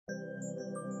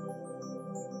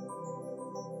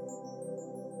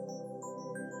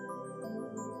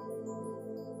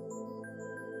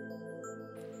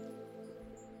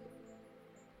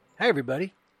Hi,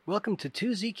 everybody. Welcome to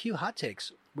 2ZQ Hot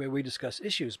Takes, where we discuss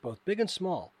issues both big and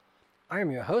small. I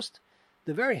am your host,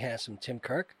 the very handsome Tim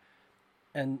Kirk,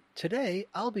 and today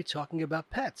I'll be talking about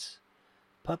pets.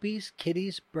 Puppies,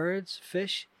 kitties, birds,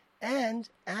 fish, and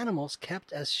animals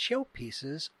kept as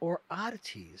showpieces or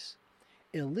oddities.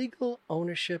 Illegal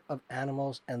ownership of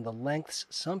animals and the lengths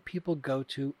some people go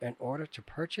to in order to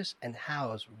purchase and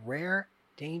house rare,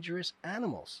 dangerous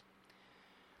animals.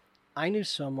 I knew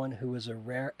someone who was a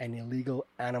rare and illegal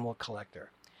animal collector.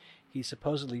 He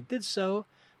supposedly did so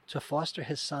to foster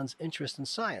his son's interest in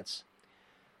science.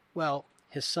 Well,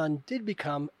 his son did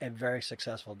become a very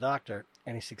successful doctor,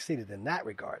 and he succeeded in that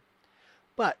regard.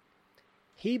 But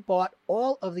he bought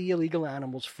all of the illegal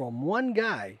animals from one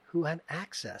guy who had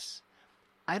access.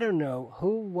 I don't know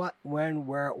who, what, when,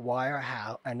 where, why, or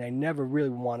how, and I never really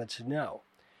wanted to know.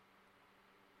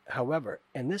 However,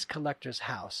 in this collector's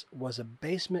house was a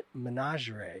basement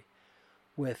menagerie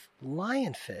with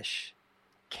lionfish,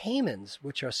 caimans,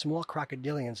 which are small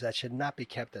crocodilians that should not be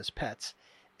kept as pets,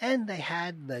 and they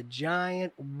had the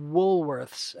giant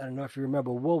Woolworths, I don't know if you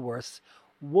remember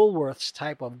Woolworths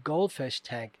type of goldfish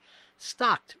tank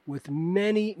stocked with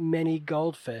many, many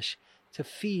goldfish to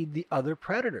feed the other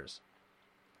predators.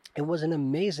 It was an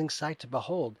amazing sight to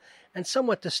behold and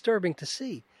somewhat disturbing to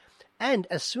see. And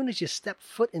as soon as you stepped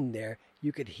foot in there,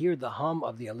 you could hear the hum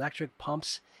of the electric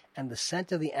pumps and the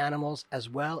scent of the animals, as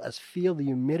well as feel the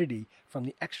humidity from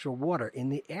the extra water in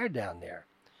the air down there.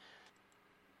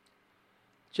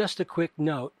 Just a quick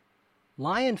note,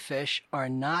 lionfish are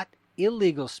not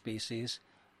illegal species,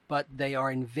 but they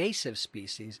are invasive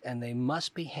species and they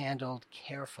must be handled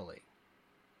carefully.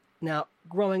 Now,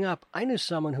 growing up, I knew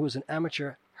someone who was an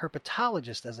amateur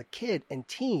herpetologist as a kid and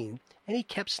teen, and he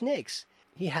kept snakes.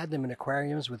 He had them in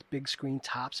aquariums with big screen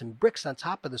tops and bricks on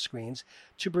top of the screens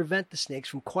to prevent the snakes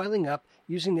from coiling up,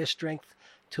 using their strength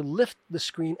to lift the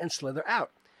screen and slither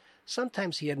out.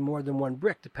 Sometimes he had more than one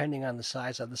brick, depending on the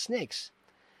size of the snakes.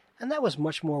 And that was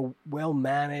much more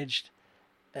well-managed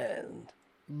and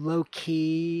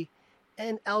low-key,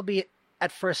 and albeit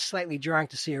at first slightly jarring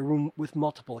to see a room with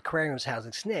multiple aquariums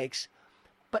housing snakes,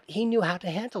 but he knew how to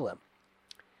handle them.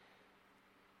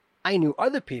 I knew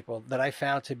other people that I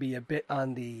found to be a bit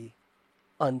on the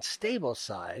unstable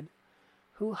side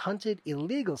who hunted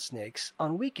illegal snakes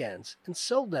on weekends and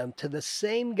sold them to the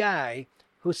same guy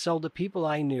who sold the people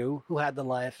I knew who had the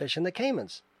lionfish and the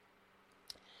caimans.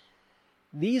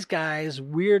 These guys'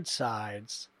 weird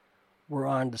sides were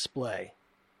on display.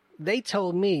 They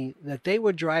told me that they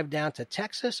would drive down to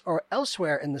Texas or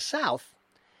elsewhere in the South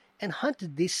and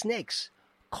hunted these snakes,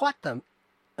 caught them,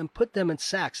 and put them in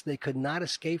sacks they could not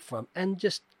escape from, and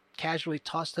just casually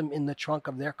tossed them in the trunk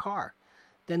of their car.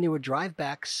 Then they would drive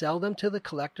back, sell them to the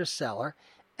collector's seller,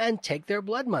 and take their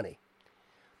blood money.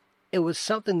 It was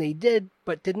something they did,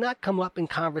 but did not come up in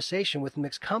conversation with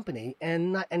mixed company,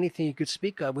 and not anything you could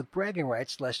speak of with bragging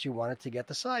rights lest you wanted to get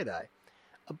the side-eye.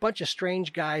 A bunch of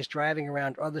strange guys driving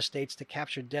around other states to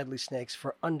capture deadly snakes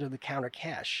for under-the-counter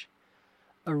cash.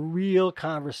 A real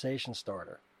conversation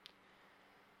starter.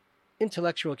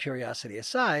 Intellectual curiosity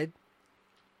aside,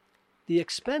 the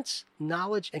expense,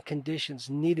 knowledge, and conditions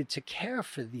needed to care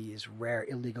for these rare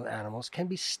illegal animals can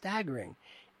be staggering,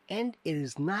 and it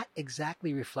is not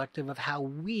exactly reflective of how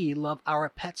we love our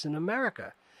pets in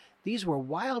America. These were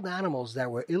wild animals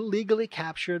that were illegally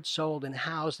captured, sold, and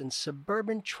housed in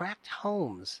suburban tract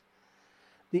homes.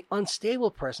 The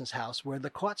unstable person's house where the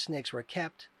caught snakes were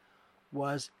kept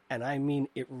was, and I mean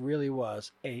it really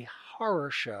was, a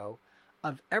horror show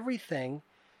of everything,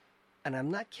 and I'm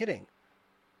not kidding,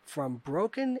 from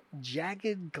broken,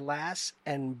 jagged glass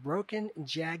and broken,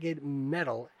 jagged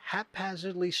metal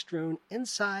haphazardly strewn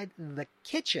inside the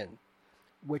kitchen,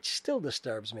 which still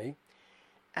disturbs me,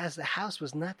 as the house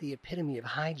was not the epitome of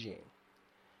hygiene.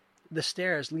 The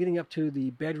stairs leading up to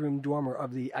the bedroom dormer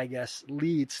of the,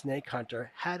 lead snake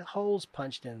hunter had holes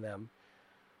punched in them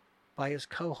by his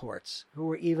cohorts, who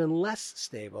were even less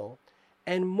stable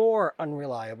and more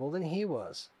unreliable than he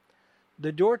was.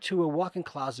 The door to a walk-in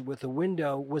closet with a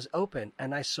window was open,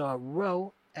 and I saw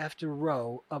row after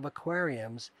row of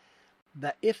aquariums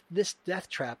that if this death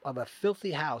trap of a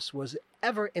filthy house was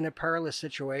ever in a perilous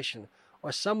situation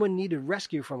or someone needed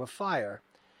rescue from a fire,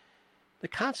 the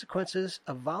consequences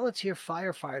of volunteer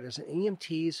firefighters and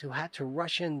EMTs who had to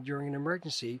rush in during an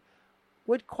emergency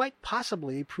would quite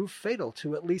possibly prove fatal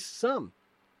to at least some.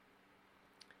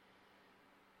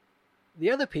 The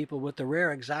other people with the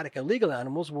rare exotic illegal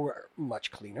animals were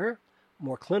much cleaner,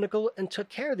 more clinical, and took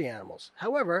care of the animals.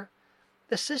 However,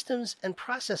 the systems and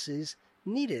processes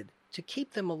needed to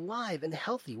keep them alive and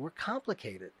healthy were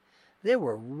complicated. There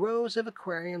were rows of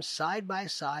aquariums side by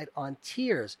side on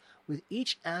tiers, with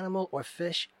each animal or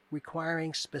fish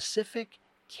requiring specific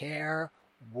care,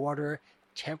 water,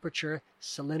 temperature,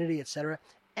 salinity, etc.,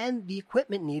 and the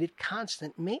equipment needed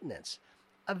constant maintenance.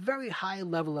 A very high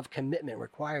level of commitment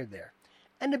required there.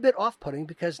 And a bit off-putting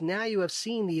because now you have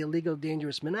seen the illegal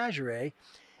dangerous menagerie,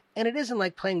 and it isn't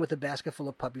like playing with a basket full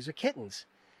of puppies or kittens.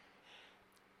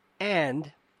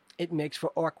 And it makes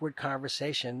for awkward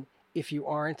conversation if you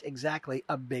aren't exactly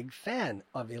a big fan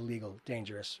of illegal,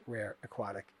 dangerous, rare,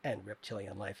 aquatic, and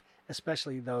reptilian life,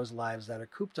 especially those lives that are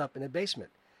cooped up in a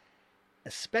basement,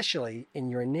 especially in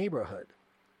your neighborhood.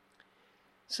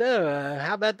 So,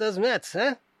 how about those Mets,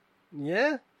 huh?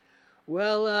 Yeah?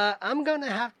 Well, I'm going to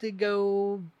have to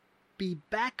go be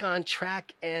back on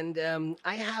track, and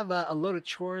I have a load of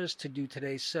chores to do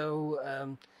today,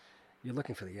 so you're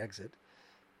looking for the exit.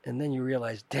 And then you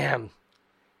realize, damn,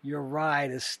 your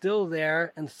ride is still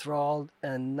there, enthralled,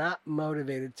 and not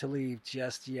motivated to leave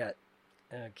just yet.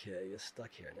 Okay, you're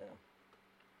stuck here now.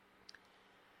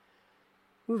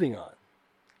 Moving on.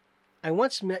 I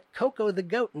once met Coco the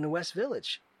goat in the West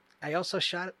Village. I also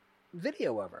shot a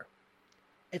video of her.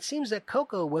 It seems that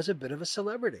Coco was a bit of a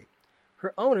celebrity.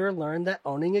 Her owner learned that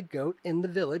owning a goat in the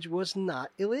village was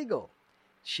not illegal.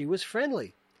 She was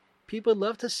friendly. People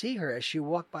loved to see her as she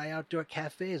walked by outdoor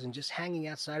cafes and just hanging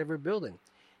outside of her building.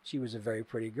 She was a very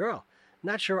pretty girl.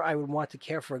 Not sure I would want to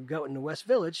care for a goat in the West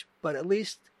Village, but at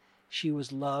least she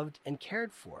was loved and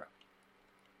cared for.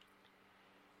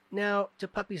 Now, to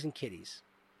puppies and kitties.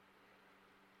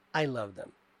 I love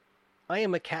them. I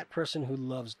am a cat person who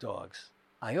loves dogs.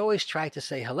 I always try to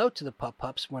say hello to the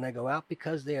pup-pups when I go out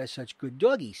because they are such good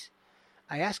doggies.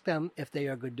 I ask them if they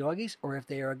are good doggies or if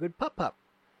they are a good pup-pup.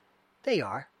 They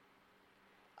are.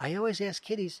 I always ask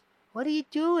kitties, "What are you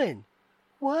doing?"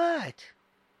 "What?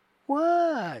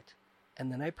 What?"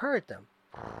 And then I purr at them.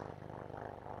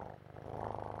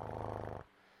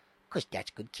 'Cause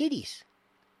that's good kitties.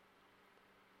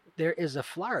 There is a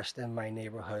florist in my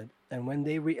neighborhood, and when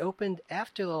they reopened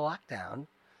after the lockdown,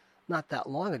 not that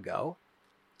long ago,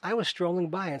 I was strolling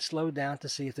by and slowed down to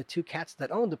see if the two cats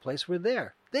that owned the place were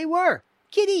there. They were!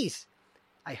 Kitties!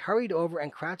 I hurried over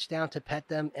and crouched down to pet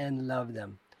them and love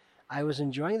them. I was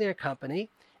enjoying their company,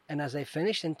 and as I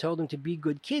finished and told them to be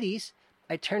good kitties,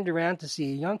 I turned around to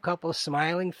see a young couple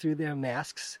smiling through their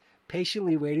masks,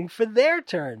 patiently waiting for their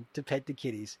turn to pet the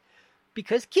kitties.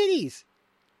 Because kitties!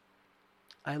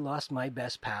 I lost my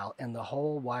best pal in the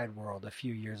whole wide world a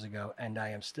few years ago, and I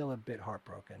am still a bit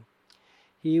heartbroken.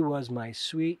 He was my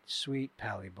sweet, sweet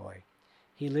pally boy.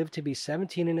 He lived to be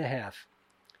 17 and a half.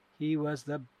 He was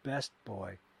the best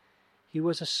boy. He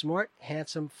was a smart,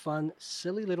 handsome, fun,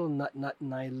 silly little nut,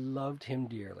 and I loved him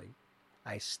dearly.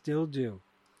 I still do.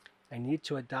 I need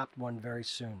to adopt one very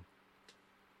soon.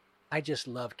 I just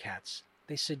love cats.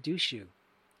 They seduce you.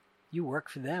 You work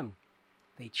for them.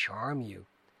 They charm you.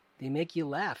 They make you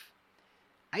laugh.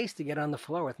 I used to get on the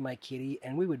floor with my kitty,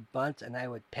 and we would bunt, and I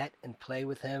would pet and play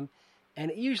with him, and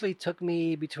it usually took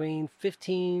me between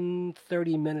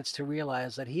 15-30 minutes to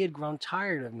realize that he had grown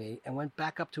tired of me and went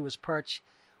back up to his perch,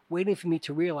 waiting for me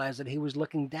to realize that he was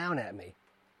looking down at me.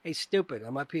 Hey, stupid,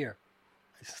 I'm up here.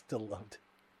 I still loved it.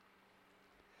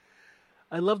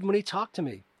 I loved when he talked to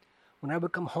me. When I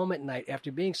would come home at night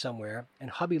after being somewhere, and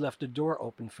hubby left the door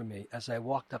open for me as I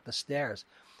walked up the stairs,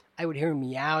 I would hear him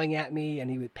meowing at me, and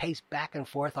he would pace back and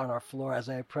forth on our floor as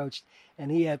I approached,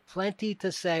 and he had plenty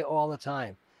to say all the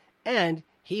time. And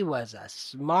he was a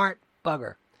smart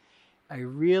bugger. I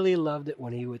really loved it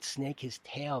when he would snake his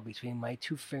tail between my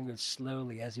two fingers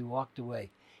slowly as he walked away.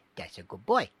 That's a good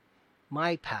boy.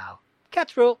 My pal.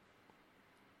 Cats rule.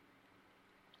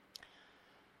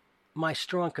 My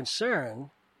strong concern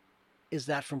is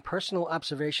that from personal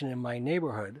observation in my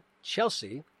neighborhood,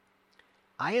 Chelsea,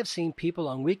 I have seen people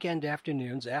on weekend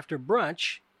afternoons after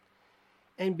brunch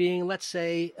and being, let's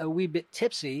say, a wee bit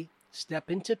tipsy,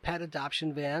 step into pet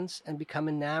adoption vans and become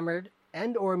enamored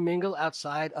and or mingle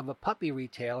outside of a puppy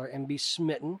retailer and be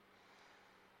smitten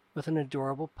with an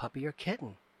adorable puppy or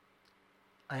kitten.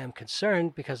 I am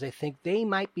concerned because I think they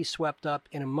might be swept up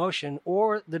in emotion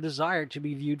or the desire to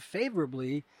be viewed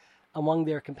favorably among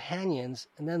their companions,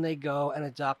 and then they go and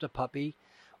adopt a puppy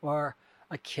or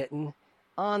a kitten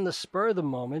on the spur of the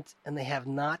moment, and they have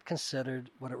not considered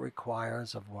what it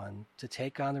requires of one to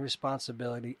take on the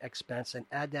responsibility, expense, and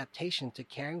adaptation to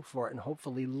caring for and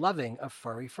hopefully loving a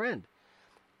furry friend.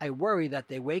 I worry that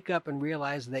they wake up and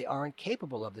realize they aren't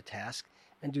capable of the task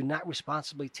and do not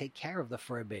responsibly take care of the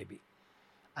fur baby.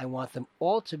 I want them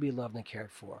all to be loved and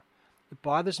cared for. It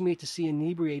bothers me to see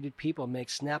inebriated people make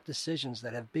snap decisions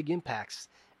that have big impacts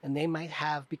and they might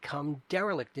have become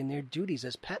derelict in their duties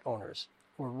as pet owners,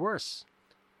 or worse.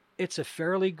 It's a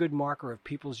fairly good marker of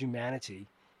people's humanity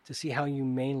to see how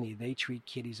humanely they treat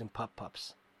kitties and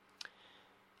pups.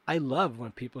 I love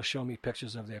when people show me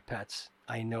pictures of their pets.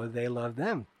 I know they love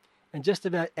them. And just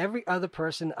about every other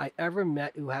person I ever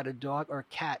met who had a dog or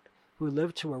cat who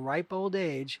lived to a ripe old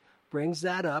age brings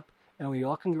that up, and we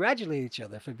all congratulate each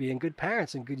other for being good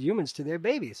parents and good humans to their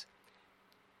babies.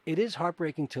 It is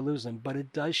heartbreaking to lose them, but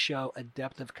it does show a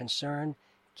depth of concern,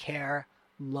 care,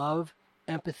 love,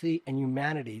 empathy, and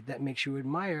humanity that makes you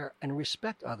admire and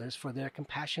respect others for their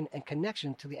compassion and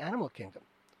connection to the animal kingdom.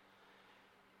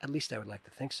 At least I would like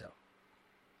to think so.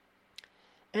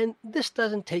 And this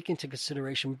doesn't take into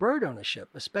consideration bird ownership,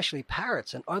 especially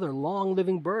parrots and other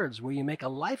long-living birds, where you make a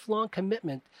lifelong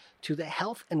commitment to the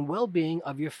health and well-being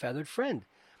of your feathered friend.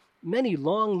 Many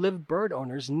long-lived bird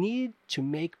owners need to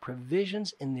make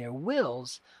provisions in their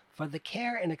wills for the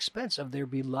care and expense of their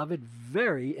beloved,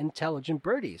 very intelligent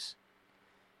birdies.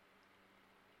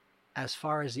 As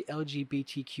far as the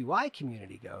LGBTQI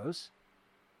community goes,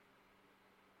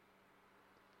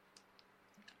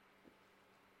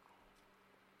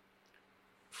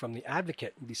 from The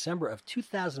Advocate in December of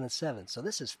 2007, so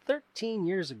this is 13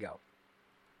 years ago.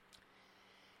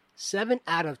 7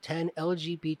 out of 10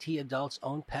 LGBT adults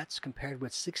own pets, compared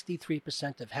with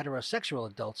 63% of heterosexual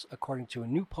adults, according to a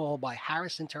new poll by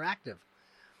Harris Interactive.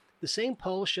 The same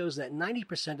poll shows that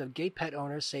 90% of gay pet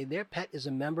owners say their pet is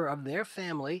a member of their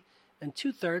family, and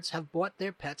 2/3 have bought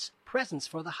their pets presents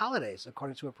for the holidays,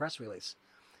 according to a press release.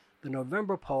 The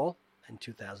November poll, in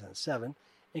 2007,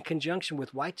 in conjunction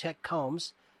with Whitech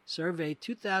Combs, surveyed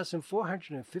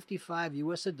 2,455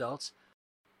 U.S. adults,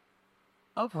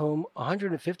 of whom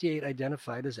 158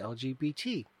 identified as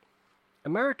LGBT.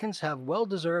 Americans have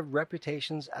well-deserved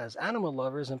reputations as animal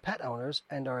lovers and pet owners,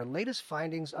 and our latest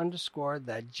findings underscore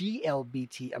that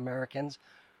GLBT Americans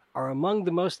are among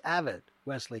the most avid,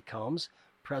 Wesley Combs,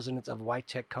 president of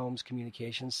Whitech Combs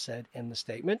Communications, said in the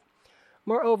statement.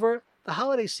 Moreover, the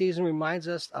holiday season reminds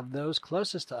us of those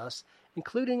closest to us,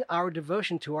 including our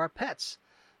devotion to our pets.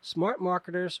 Smart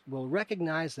marketers will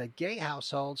recognize that gay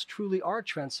households truly are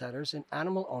trendsetters in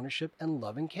animal ownership and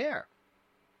loving care.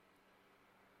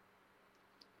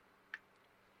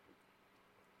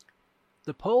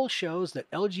 The poll shows that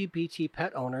LGBT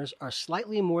pet owners are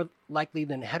slightly more likely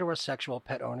than heterosexual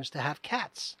pet owners to have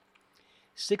cats.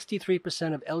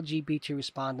 63% of LGBT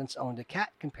respondents owned a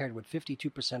cat, compared with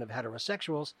 52% of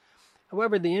heterosexuals.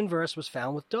 However, the inverse was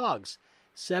found with dogs.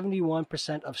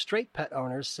 71% of straight pet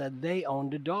owners said they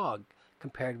owned a dog,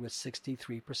 compared with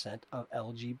 63% of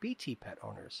LGBT pet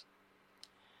owners.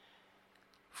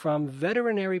 From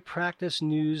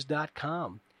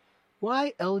veterinarypracticenews.com,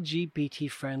 why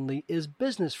LGBT-friendly is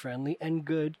business-friendly and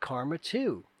good karma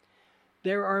too.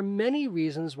 There are many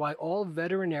reasons why all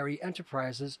veterinary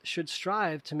enterprises should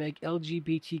strive to make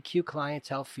LGBTQ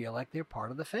clientele feel like they're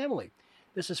part of the family.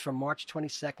 This is from March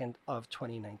 22nd of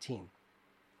 2019.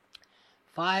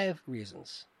 5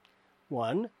 reasons.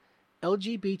 1.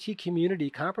 LGBT community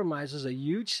compromises a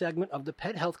huge segment of the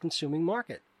pet health consuming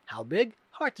market. How big?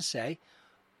 Hard to say,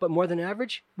 but more than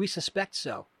average? We suspect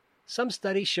so. Some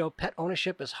studies show pet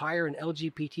ownership is higher in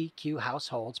LGBTQ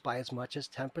households by as much as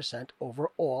 10%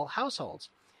 over all households.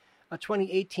 A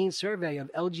 2018 survey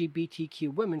of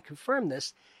LGBTQ women confirmed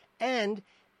this, and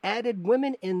added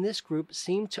women in this group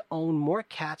seem to own more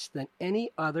cats than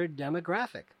any other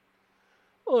demographic.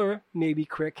 Or maybe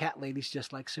queer cat ladies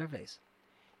just like surveys.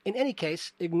 In any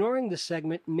case, ignoring this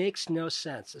segment makes no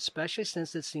sense, especially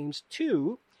since it seems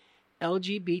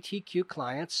LGBTQ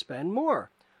clients spend more.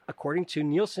 According to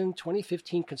Nielsen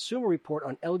 2015 Consumer Report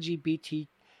on LGBT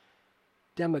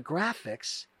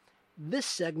demographics, this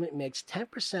segment makes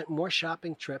 10% more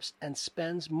shopping trips and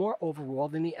spends more overall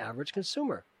than the average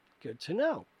consumer. Good to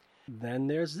know. Then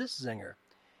there's this zinger.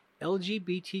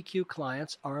 LGBTQ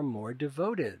clients are more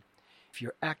devoted. If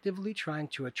you're actively trying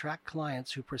to attract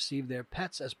clients who perceive their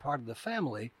pets as part of the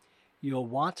family, you'll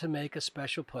want to make a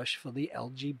special push for the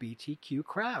LGBTQ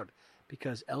crowd,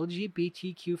 because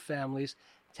LGBTQ families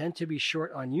tend to be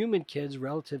short on human kids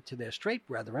relative to their straight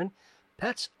brethren.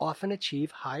 Pets often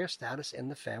achieve higher status in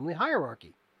the family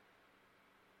hierarchy.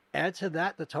 Add to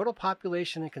that the total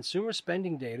population and consumer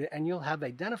spending data, and you'll have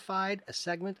identified a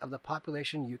segment of the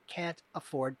population you can't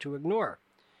afford to ignore.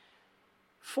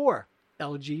 4.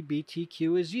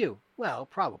 LGBTQ is you. Well,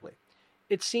 probably.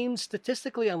 It seems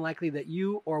statistically unlikely that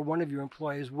you or one of your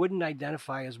employees wouldn't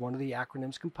identify as one of the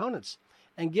acronym's components.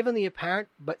 And given the apparent,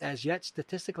 but as yet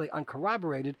statistically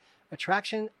uncorroborated,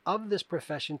 attraction of this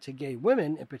profession to gay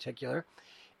women in particular,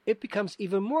 it becomes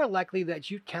even more likely that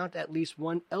you'd count at least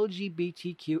one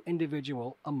LGBTQ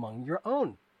individual among your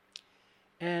own.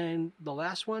 And the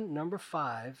last one, number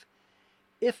 5,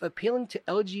 if appealing to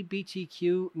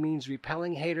LGBTQ means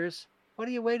repelling haters, what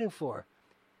are you waiting for?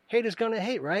 Haters gonna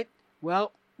hate, right?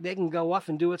 Well, they can go off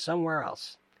and do it somewhere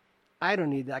else. I don't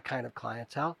need that kind of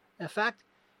clientele. In fact,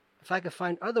 if I could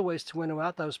find other ways to winnow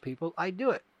out those people, I'd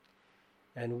do it.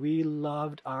 And we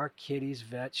loved our Kitty's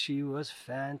vet. She was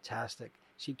fantastic.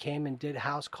 She came and did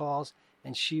house calls,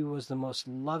 and she was the most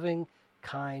loving,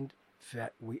 kind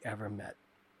vet we ever met.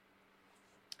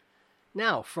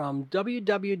 Now, from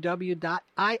www.iii.org,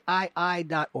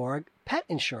 pet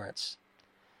insurance.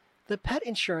 The pet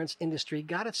insurance industry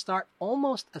got its start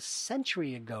almost a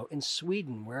century ago in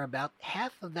Sweden, where about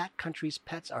half of that country's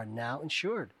pets are now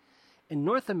insured. In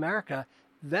North America,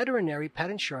 Veterinary Pet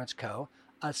Insurance Co.,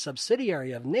 a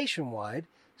subsidiary of Nationwide,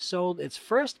 sold its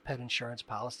first pet insurance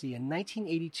policy in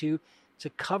 1982 to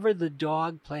cover the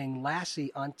dog playing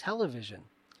Lassie on television.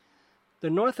 The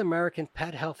North American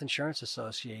Pet Health Insurance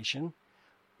Association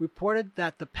reported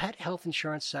that the pet health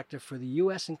insurance sector for the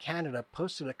U.S. and Canada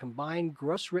posted a combined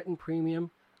gross written premium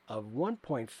of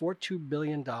 $1.42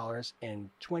 billion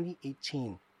in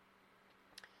 2018,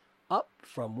 up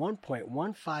from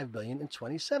 $1.15 billion in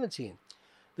 2017.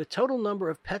 The total number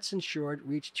of pets insured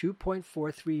reached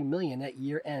 2.43 million at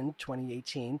year-end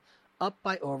 2018, up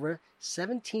by over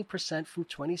 17% from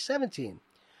 2017.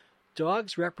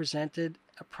 Dogs represented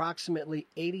approximately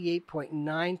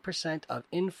 88.9% of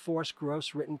in-force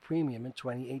gross written premium in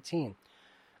 2018.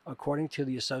 According to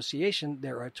the association,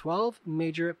 there are 12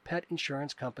 major pet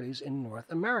insurance companies in North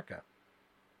America.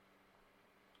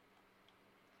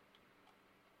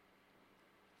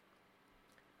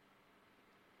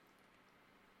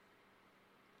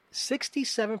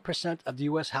 "67% of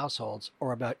U.S. households,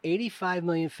 or about 85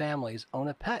 million families, own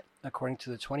a pet, according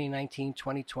to the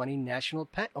 2019-2020 National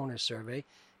Pet Owner Survey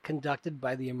conducted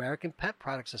by the American Pet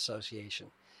Products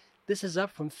Association. This is up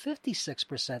from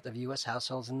 56% of U.S.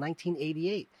 households in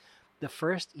 1988, the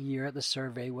first year the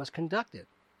survey was conducted.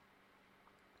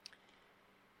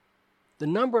 The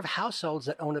number of households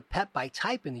that own a pet by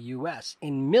type in the U.S.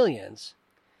 in millions: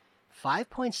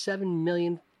 5.7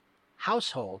 million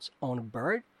households own a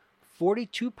bird,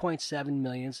 42.7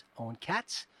 million own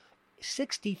cats,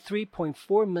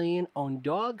 63.4 million own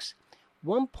dogs,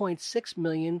 1.6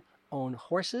 million own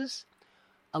horses,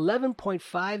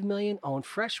 11.5 million own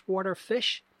freshwater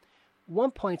fish,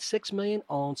 1.6 million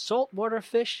own saltwater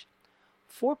fish,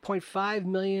 4.5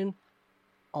 million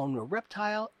own a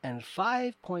reptile, and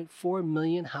 5.4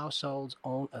 million households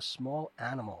own a small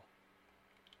animal.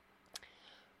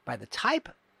 By the type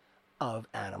of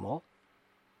animal,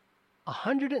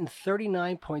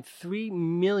 139.3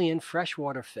 million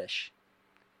freshwater fish,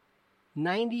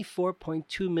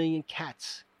 94.2 million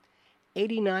cats,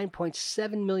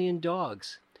 89.7 million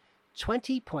dogs,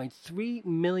 20.3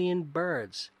 million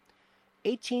birds,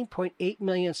 18.8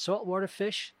 million saltwater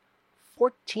fish,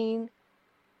 14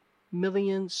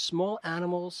 million small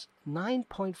animals,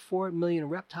 9.4 million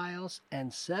reptiles, and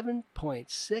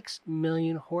 7.6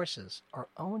 million horses are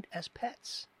owned as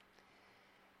pets.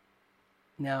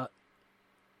 Now,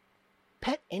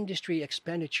 pet industry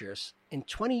expenditures in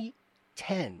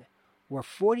 2010 were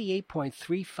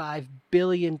 $48.35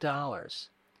 billion. In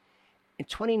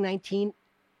 2019,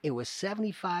 it was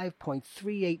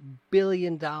 $75.38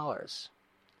 billion. The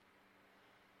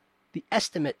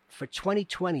estimate for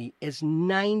 2020 is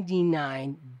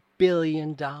 $99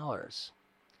 billion. The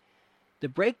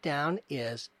breakdown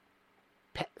is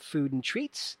pet food and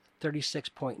treats,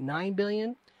 $36.9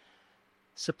 billion.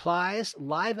 Supplies,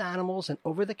 live animals, and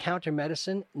over-the-counter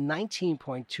medicine,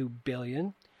 $19.2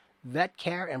 billion. Vet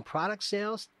care and product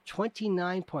sales,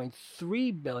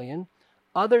 $29.3 billion.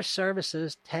 Other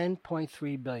services,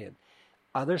 $10.3 billion.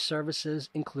 Other services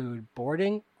include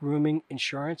boarding, grooming,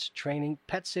 insurance, training,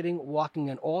 pet sitting, walking,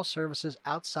 and all services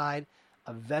outside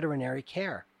of veterinary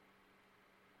care.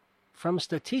 From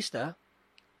Statista,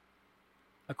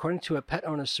 according to a pet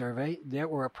owner survey, there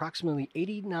were approximately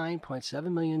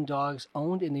 89.7 million dogs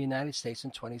owned in the United States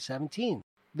in 2017.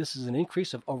 This is an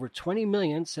increase of over 20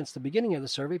 million since the beginning of the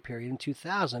survey period in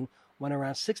 2000, when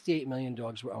around 68 million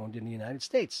dogs were owned in the United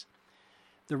States.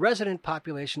 The resident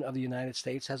population of the United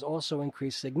States has also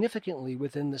increased significantly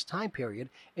within this time period.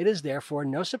 It is therefore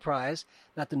no surprise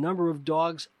that the number of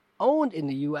dogs owned in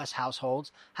the U.S.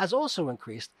 households has also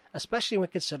increased, especially when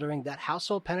considering that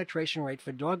household penetration rate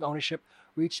for dog ownership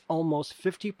reached almost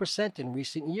 50% in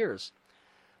recent years.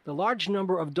 The large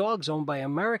number of dogs owned by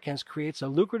Americans creates a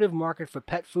lucrative market for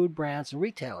pet food brands and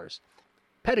retailers.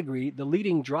 Pedigree, the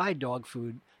leading dry dog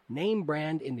food name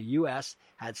brand in the U.S.,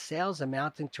 had sales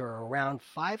amounting to around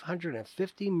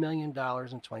 $550 million in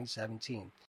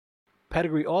 2017.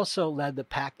 Pedigree also led the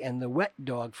pack in the wet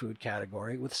dog food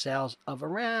category with sales of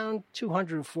around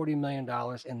 $240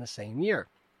 million in the same year.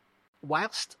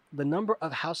 Whilst the number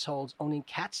of households owning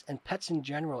cats and pets in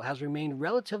general has remained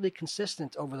relatively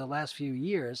consistent over the last few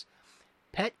years,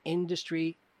 pet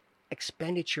industry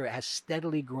expenditure has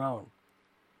steadily grown.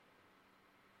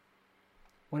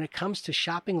 When it comes to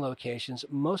shopping locations,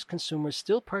 most consumers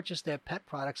still purchase their pet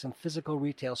products in physical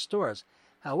retail stores.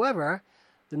 However,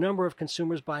 the number of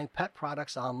consumers buying pet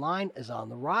products online is on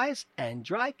the rise, and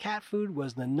dry cat food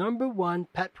was the number one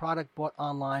pet product bought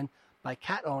online by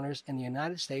cat owners in the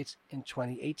United States in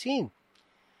 2018.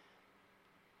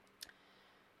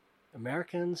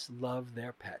 Americans love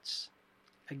their pets.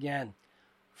 Again,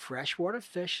 freshwater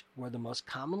fish were the most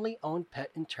commonly owned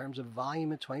pet in terms of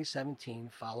volume in 2017,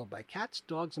 followed by cats,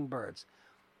 dogs, and birds.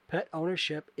 Pet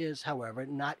ownership is, however,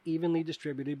 not evenly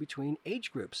distributed between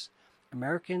age groups.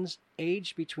 Americans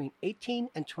aged between 18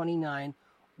 and 29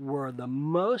 were the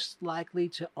most likely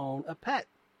to own a pet.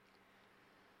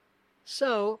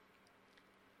 So,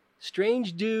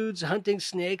 strange dudes hunting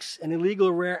snakes and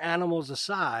illegal rare animals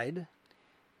aside,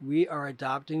 we are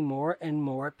adopting more and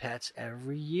more pets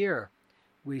every year.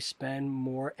 We spend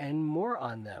more and more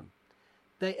on them.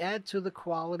 They add to the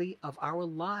quality of our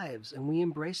lives, and we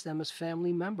embrace them as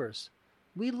family members.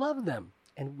 We love them,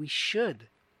 and we should.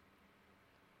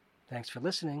 Thanks for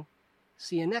listening.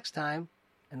 See you next time,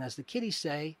 and as the kiddies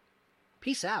say,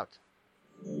 peace out.